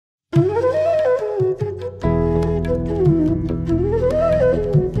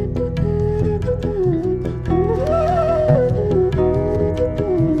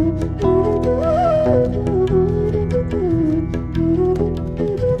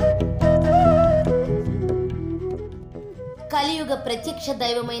కలియుగ ప్రత్యక్ష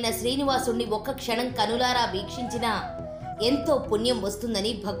దైవమైన శ్రీనివాసుని ఒక్క క్షణం కనులారా వీక్షించినా ఎంతో పుణ్యం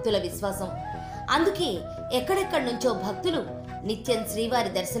వస్తుందని భక్తుల విశ్వాసం. అందుకే ఎక్కడెక్కడి నుంచో భక్తులు నిత్యం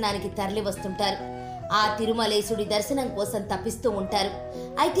శ్రీవారి దర్శనానికి తరలి వస్తుంటారు. ఆ తిరుమలేశుడి దర్శనం కోసం తప్పిస్తూ ఉంటారు.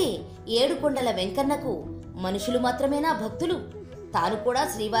 అయితే ఏడుకొండల వెంకన్నకు మనుషులు మాత్రమేనా భక్తులు? తాను కూడా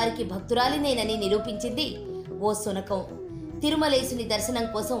శ్రీవారికి భక్తురాలినేనని నిరూపించింది ఓ శునకం. తిరుమలేశుని దర్శనం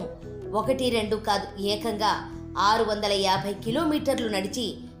కోసం 1-2 కాదు, ఏకంగా 650 కిలోమీటర్లు నడిచి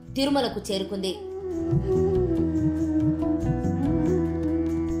తిరుమలకు చేరుకుంది.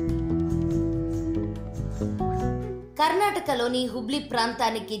 కర్ణాటకలోని హుబ్లీ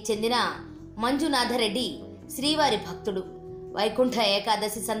ప్రాంతానికి చెందిన మంజునాథరెడ్డి శ్రీవారి భక్తుడు. వైకుంఠ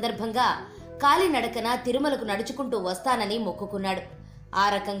ఏకాదశి సందర్భంగా కాలినడకన తిరుమలకు నడుచుకుంటూ వస్తానని మొక్కుకున్నాడు. ఆ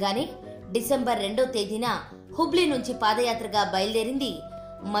రకంగానే డిసెంబర్ 2వ తేదీన హుబ్లీ నుంచి పాదయాత్రగా బయలుదేరింది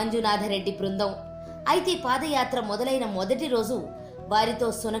మంజునాథరెడ్డి బృందం. అయితే పాదయాత్ర మొదలైన మొదటి రోజు వారితో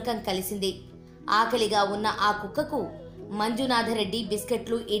శునకం కలిసింది. ఆకలిగా ఉన్న ఆ కుక్కకు మంజునాథరెడ్డి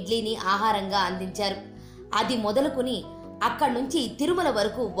బిస్కెట్లు, ఇడ్లీని ఆహారంగా అందించారు. అది మొదలుకుని అక్కడి నుంచి తిరుమల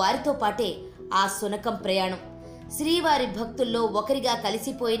వరకు వారితో పాటే ఆ శునకం ప్రయాణం. శ్రీవారి భక్తుల్లో ఒకరిగా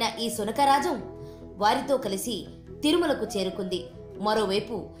కలిసిపోయిన ఈ శునకరాజం వారితో కలిసి తిరుమలకు చేరుకుంది.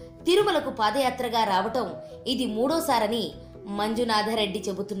 మరోవైపు తిరుమలకు పాదయాత్రగా రావటం ఇది 3వసారని మంజునాథరెడ్డి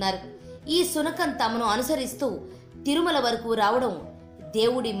చెబుతున్నారు. ఈ శునకం తమను అనుసరిస్తూ తిరుమల వరకు రావడం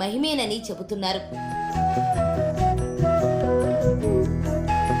దేవుడి మహిమేనని చెబుతున్నారు.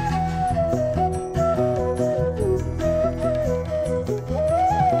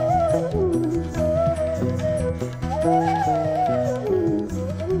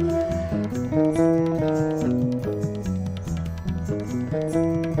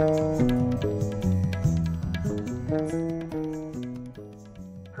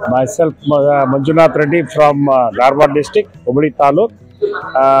 Myself, Manjunath Reddy from Dharwad district, Hubli Taluk.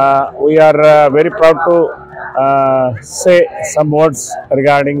 We are very proud to say some words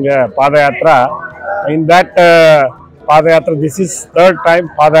regarding Padayatra. In that Padayatra, this is third time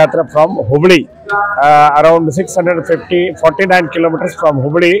Padayatra from Hubli. Around 49 kilometers from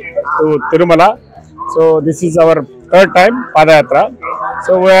Hubli to Tirumala. So this is our third time Padayatra.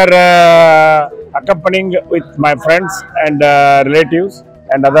 So we are accompanying with my friends and relatives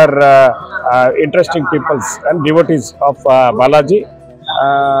and other interesting peoples and devotees of Balaji,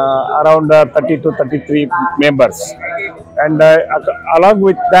 around 30 to 33 members. And along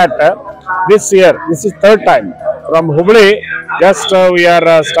with that, this year, this is third time from Hubli. Just we are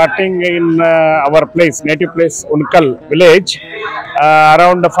starting in our place, native place, Unkal village.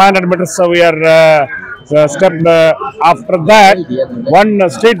 Around 500 meters we are stepped. After that, one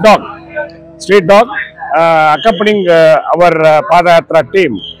street dog accompanying our Padayatra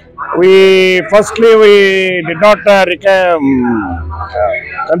team. We did not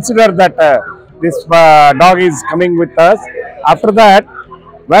consider that this dog is coming with us. After that,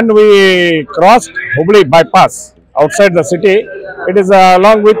 when we crossed Hubli bypass outside the city, it is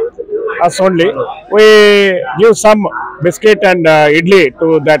along with us only. We give some biscuit and idli to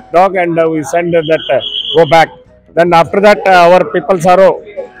that dog, and we send that go back. Then after that, our people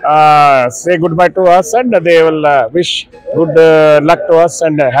say goodbye to us, and they will wish good luck to us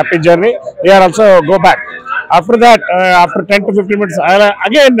and happy journey. They are also go back. After that, after 10 to 15 minutes,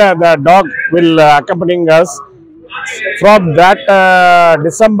 again the dog will accompanying us. From that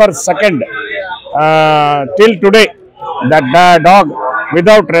December 2nd till today, that dog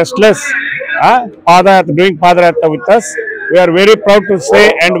without restless doing Padayatra with us. We are very proud to say,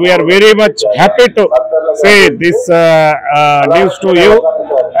 and we are very much happy to say this news to you.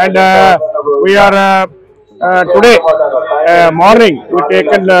 And we are today morning we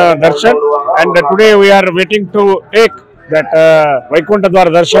taken darshan, and today we are waiting to take that Vaikuntha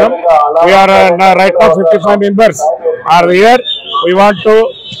Dwara darshanam. We are right now 55 members are here. We want to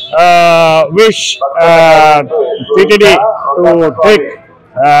wish TTD to take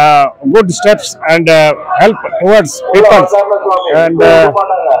good steps and help towards people, and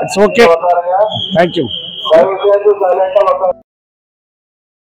it's okay. Thank you.